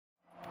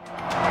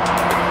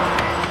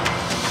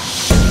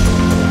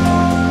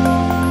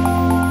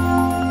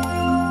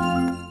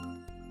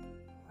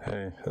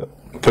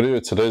Video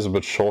today's a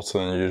bit shorter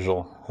than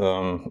usual.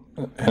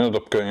 Ended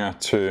up going out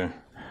to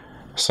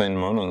St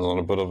Monans on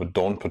a bit of a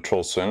dawn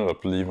patrol, so ended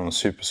up leaving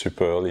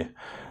super early.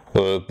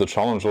 The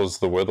challenge was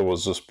the weather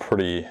was just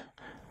pretty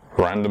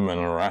random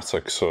and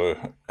erratic, so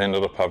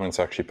ended up having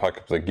to actually pack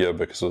up the gear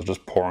because it was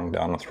just pouring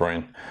down with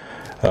rain.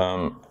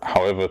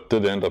 However, it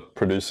did end up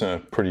producing a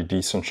pretty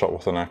decent shot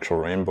with an actual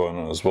rainbow in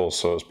it as well,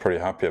 so I was pretty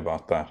happy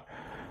about that.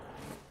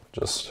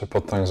 Just to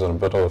put things in a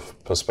bit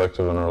of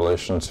perspective in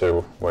relation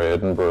to where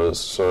Edinburgh is.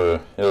 So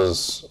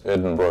here's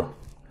Edinburgh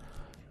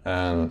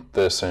and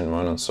there's St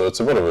Monans, so it's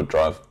a bit of a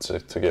drive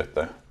to get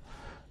there.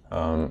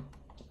 But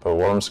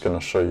what I'm just going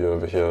to show you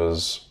over here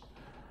is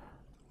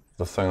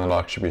the thing that I'll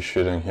actually be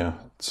shooting here.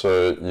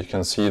 So you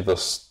can see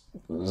this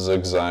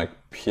zigzag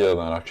pier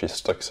that actually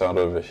sticks out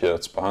over here.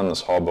 It's behind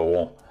this harbour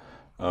wall.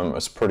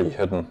 It's pretty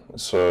hidden,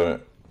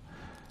 so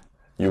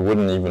you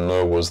wouldn't even know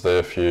it was there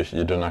if you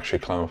didn't actually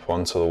climb up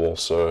onto the wall.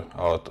 So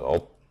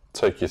I'll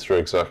take you through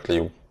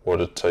exactly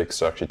what it takes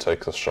to actually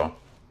take this shot.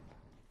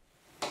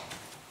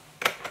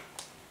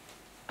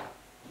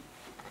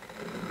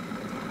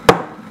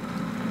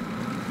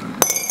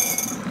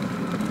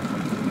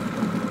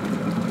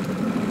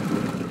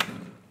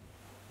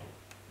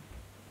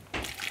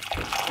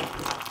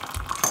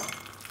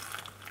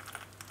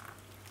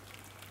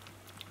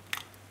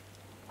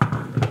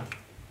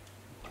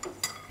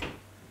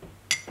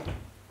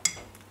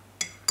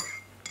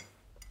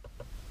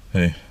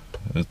 Hey,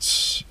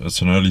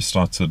 it's an early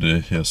start today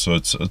here, so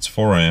it's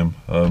 4 AM.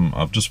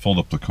 I've just filled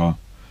up the car.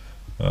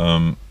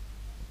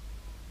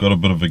 Got a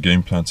bit of a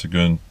game plan to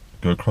go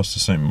across to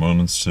St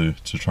Monans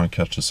to try and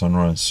catch the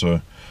sunrise.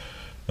 So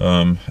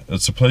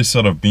it's a place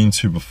that I've been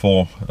to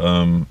before.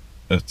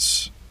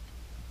 It's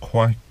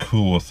quite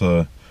cool with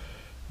a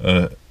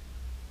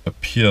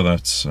pier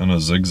that's in a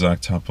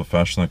zigzag type of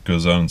fashion that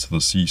goes out into the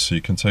sea, so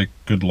you can take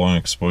good long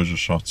exposure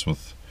shots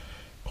with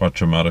quite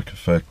dramatic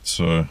effect.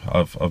 So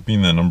I've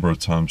been there a number of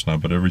times now,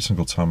 but every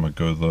single time I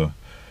go the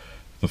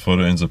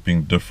photo ends up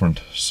being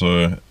different.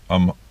 So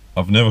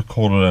I've never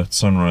caught it at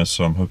sunrise,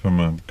 so I'm hoping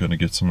I'm going to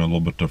get something a little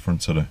bit different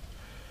today.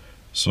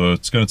 So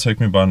it's going to take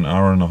me about an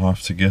hour and a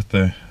half to get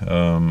there,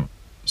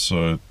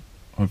 so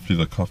hopefully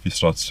the coffee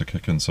starts to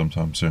kick in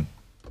sometime soon.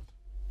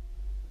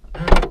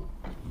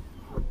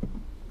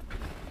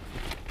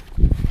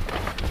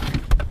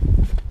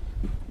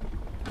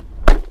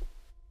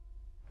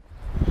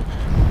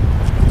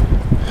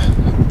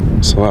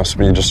 So that's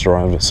me just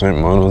arrived at St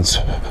Monans.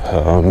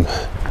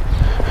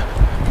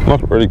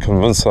 Not really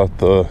convinced that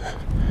the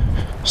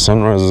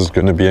sunrise is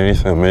going to be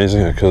anything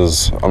amazing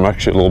because I'm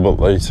actually a little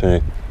bit late.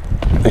 You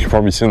can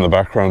probably see in the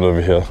background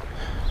over here.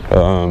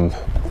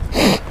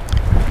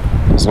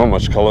 There's not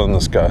much color in the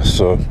sky,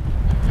 so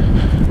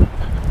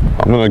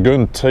I'm going to go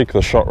and take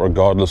the shot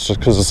regardless, just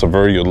because it's a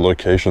very good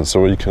location. So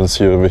what you can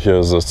see over here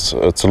is it's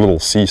a little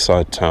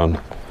seaside town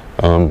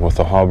with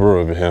a harbor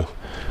over here.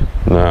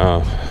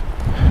 Now,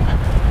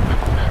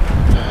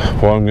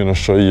 what I'm going to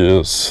show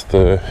you is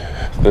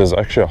there's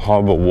actually a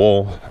harbour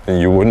wall,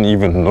 and you wouldn't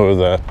even know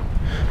that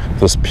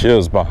this pier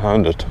is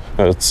behind it.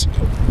 It's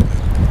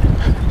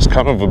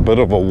kind of a bit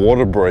of a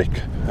water break,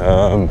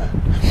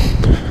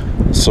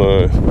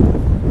 so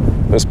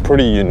it's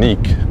pretty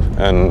unique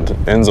and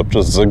ends up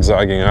just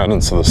zigzagging out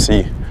into the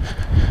sea.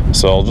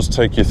 So I'll just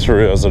take you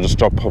through as I just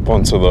drop up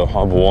onto the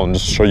harbour wall and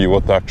just show you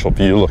what the actual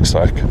view looks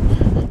like.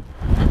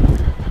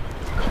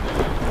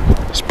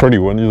 It's pretty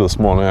windy this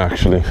morning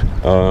actually.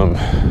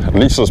 At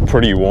least it's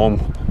pretty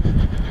warm.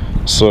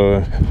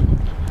 So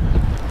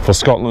for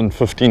Scotland,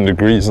 15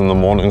 degrees in the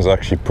morning is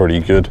actually pretty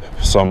good,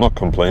 so I'm not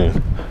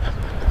complaining.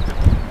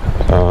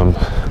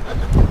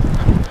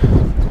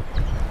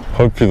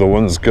 Hopefully the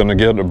wind's going to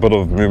get a bit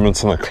of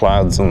movement in the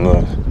clouds and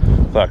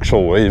the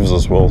actual waves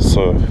as well.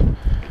 So you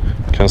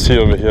can see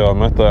over here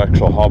I'm at the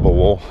actual harbour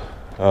wall,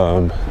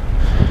 and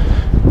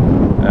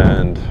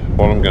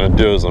what I'm going to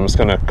do is I'm just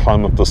going to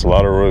climb up this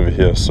ladder over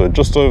here. So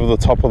just over the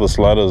top of this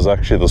ladder is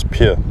actually this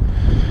pier.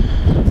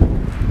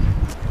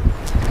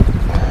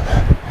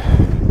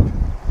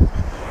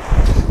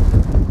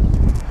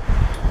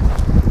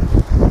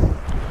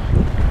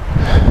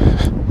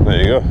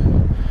 There you go.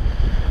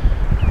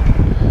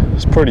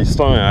 It's pretty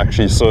stunning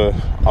actually. So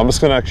I'm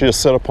just going to actually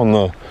just set up on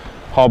the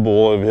harbour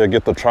wall over here,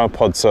 get the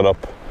tripod set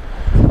up,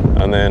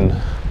 and then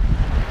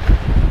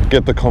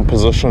get the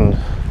composition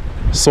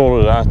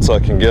sorted out so I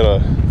can get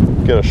a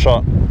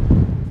shot.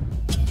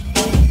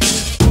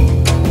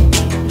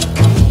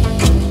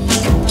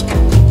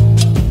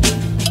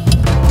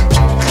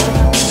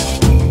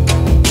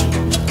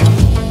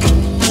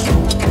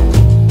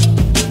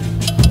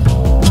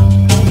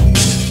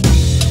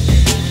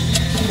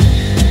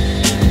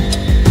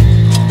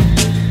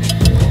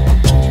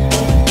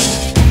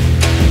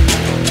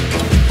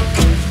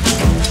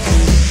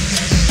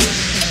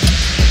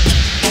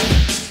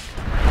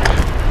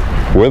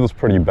 Weather's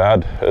pretty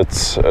bad.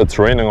 It's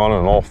raining on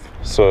and off.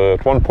 So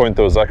at one point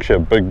there was actually a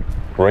big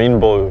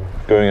rainbow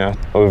going out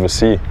over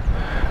sea.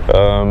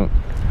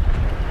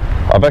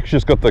 I've actually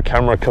just got the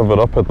camera covered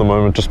up at the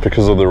moment just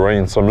because of the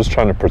rain, so I'm just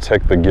trying to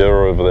protect the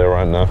gear over there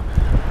right now.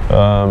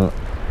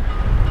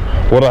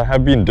 What I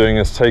have been doing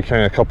is taking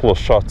a couple of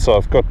shots. So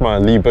I've got my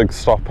Lee Big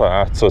stopper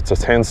out, so it's a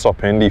 10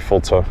 stop ND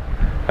filter,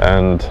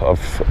 and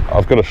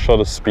I've got a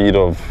shutter speed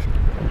of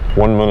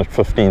 1 minute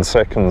 15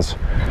 seconds.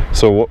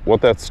 So what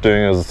that's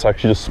doing is it's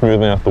actually just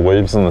smoothing out the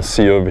waves in the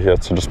sea over here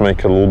to just make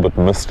it a little bit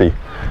misty.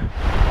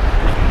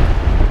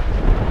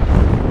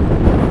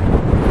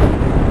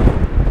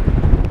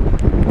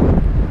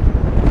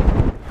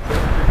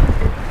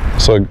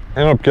 So I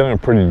ended up getting a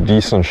pretty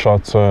decent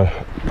shot, so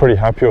pretty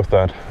happy with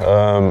that.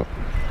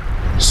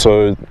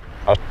 So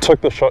I took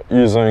the shot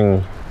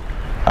using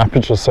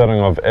aperture setting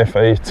of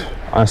f8,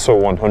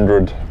 ISO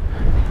 100,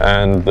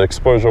 and the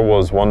exposure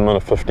was 1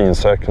 minute 15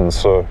 seconds,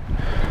 so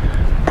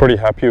pretty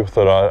happy with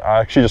it. I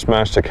actually just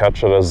managed to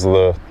catch it as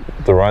the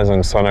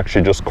rising sun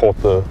actually just caught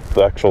the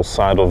actual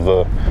side of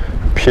the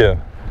pier.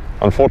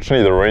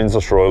 Unfortunately, the rain's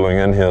just rolling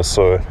in here,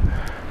 so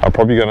I'm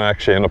probably going to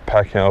actually end up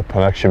packing up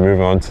and actually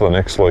moving on to the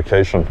next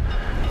location.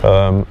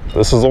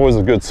 This is always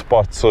a good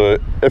spot, so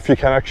if you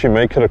can actually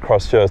make it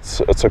across here,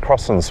 it's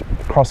across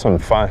in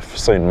Fife,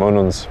 St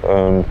Monans.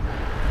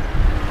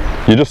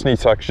 You just need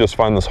to actually just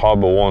find this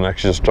harbour wall and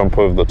actually just jump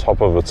over the top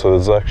of it. So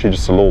there's actually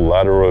just a little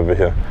ladder over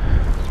here.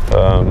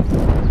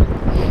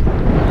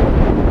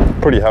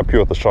 Pretty happy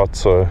with the shot,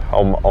 so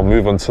I'll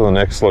move on to the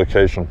next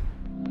location.